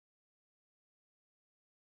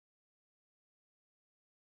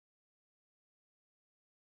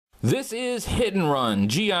This is Hit and Run,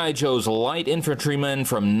 G.I. Joe's light infantryman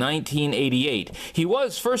from 1988. He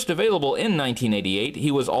was first available in 1988.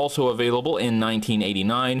 He was also available in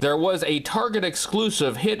 1989. There was a Target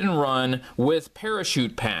exclusive Hit and Run with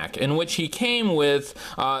parachute pack, in which he came with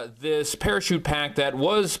this parachute pack that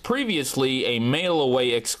was previously a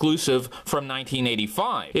mail-away exclusive from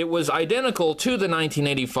 1985. It was identical to the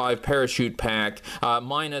 1985 parachute pack,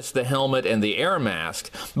 minus the helmet and the air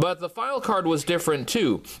mask, but the file card was different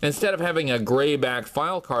too. Instead of having a gray back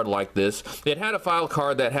file card like this, it had a file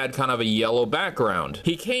card that had kind of a yellow background.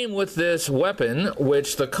 He came with this weapon,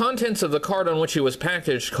 which the contents of the card on which he was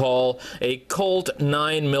packaged call a Colt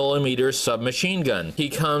 9mm submachine gun. He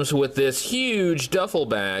comes with this huge duffel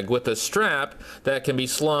bag with a strap that can be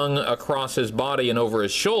slung across his body and over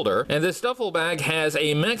his shoulder, and this duffel bag has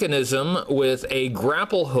a mechanism with a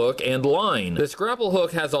grapple hook and line. This grapple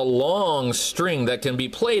hook has a long string that can be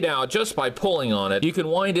played out just by pulling on it. You can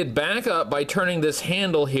wind it back up by turning this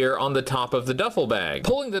handle here on the top of the duffel bag.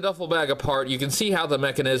 Pulling the duffel bag apart, you can see how the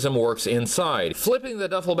mechanism works inside. Flipping the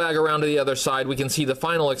duffel bag around to the other side, we can see the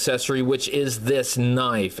final accessory, which is this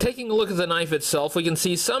knife. Taking a look at the knife itself, we can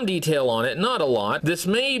see some detail on it, not a lot. This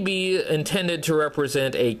may be intended to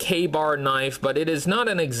represent a K-bar knife, but it is not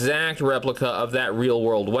an exact replica of that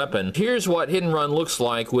real-world weapon. Here's what Hit and Run looks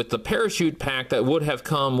like with the parachute pack that would have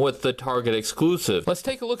come with the Target exclusive. Let's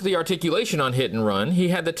take a look at the articulation on Hit and Run. He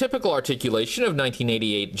had the typical articulation of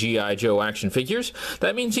 1988 G.I. Joe action figures.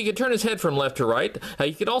 That means he could turn his head from left to right.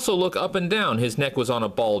 He could also look up and down. His neck was on a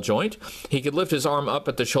ball joint. He could lift his arm up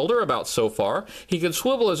at the shoulder about so far. He could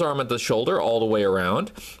swivel his arm at the shoulder all the way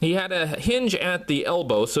around. He had a hinge at the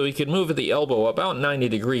elbow, so he could move at the elbow about 90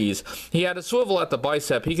 degrees. He had a swivel at the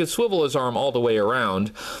bicep. He could swivel his arm all the way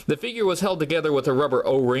around. The figure was held together with a rubber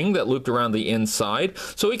O-ring that looped around the inside,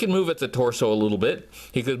 so he could move at the torso a little bit.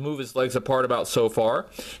 He could move his legs apart about so far.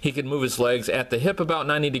 He could move his legs at the hip about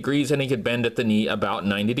 90 degrees, and he could bend at the knee about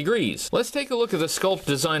 90 degrees. Let's take a look at the sculpt,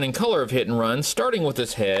 design, and color of Hit and Run, starting with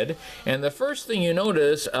his head. And the first thing you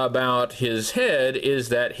notice about his head is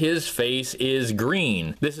that his face is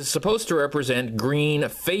green. This is supposed to represent green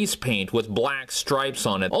face paint with black stripes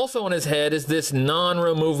on it. Also on his head is this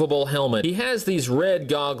non-removable helmet. He has these red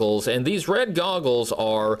goggles, and these red goggles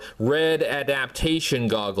are red adaptation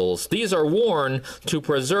goggles. These are worn to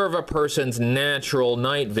preserve a person's natural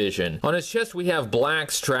night vision. On his chest we have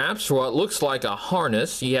black straps for what looks like a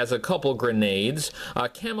harness. He has a couple grenades, a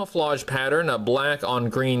camouflage pattern, a black on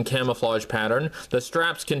green camouflage pattern. The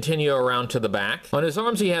straps continue around to the back. On his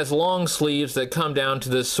arms he has long sleeves that come down to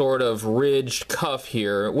this sort of ridged cuff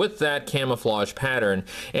here with that camouflage pattern,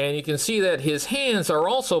 and you can see that his hands are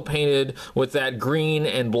also painted with that green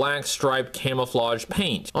and black striped camouflage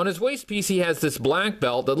paint. On his waist piece he has this black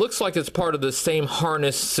belt that looks like it's part of the same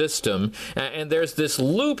harness system, and there's this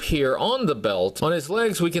loop here on the belt. On his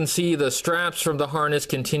legs we can see the straps from the harness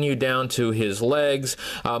continue down to his legs,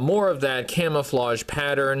 more of that camouflage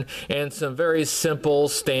pattern, and some very simple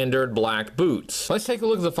standard black boots. Let's take a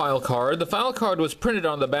look at the file card. The file card was printed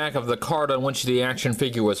on the back of the card on which the action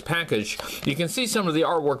figure was packaged. You can see some of the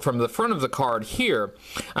artwork from the front of the card here,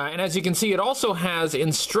 and as you can see it also has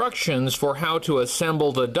instructions for how to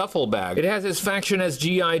assemble the duffel bag. It has his faction as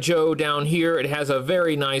G.I. Joe down here. It has a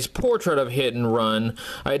very nice portrait of Hit and Run.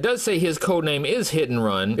 It does say his codename is Hit and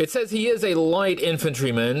Run. It says he is a light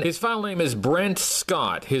infantryman. His file name is Brent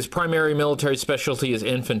Scott. His primary military specialty is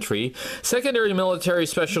infantry. Secondary military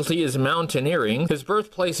specialty is mountaineering. His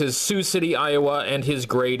birthplace is Sioux City, Iowa, and his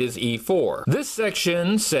grade is E4. This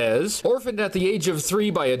section says, orphaned at the age of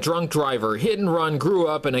 3 by a drunk driver, Hit and Run grew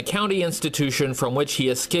up in a county institution from which he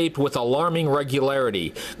escaped with alarming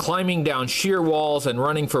regularity, climbing down sheer walls and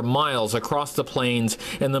running for miles across the plains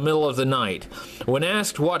in the middle of the night. When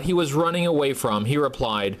asked what he was running away from, he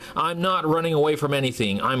replied, "I'm not running away from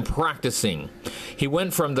anything, I'm practicing." He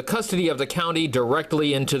went from the custody of the county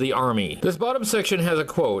directly into the army. This bottom section has a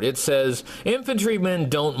quote. It says, "Infantrymen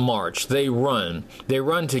don't march, they run. They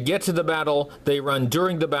run to get to the battle, they run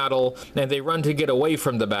during the battle, and they run to get away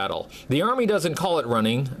from the battle. The army doesn't call it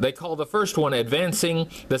running. They call the first one advancing,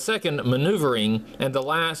 the second maneuvering, and the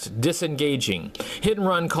last disengaging. Hit and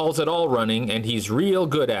Run calls it all running, and he's real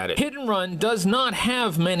good at it." Hit and Run does not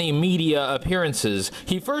have many media appearances.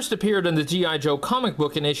 He first appeared in the G.I. Joe comic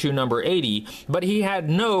book in issue number 80, but he had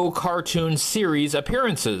no cartoon series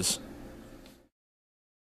appearances.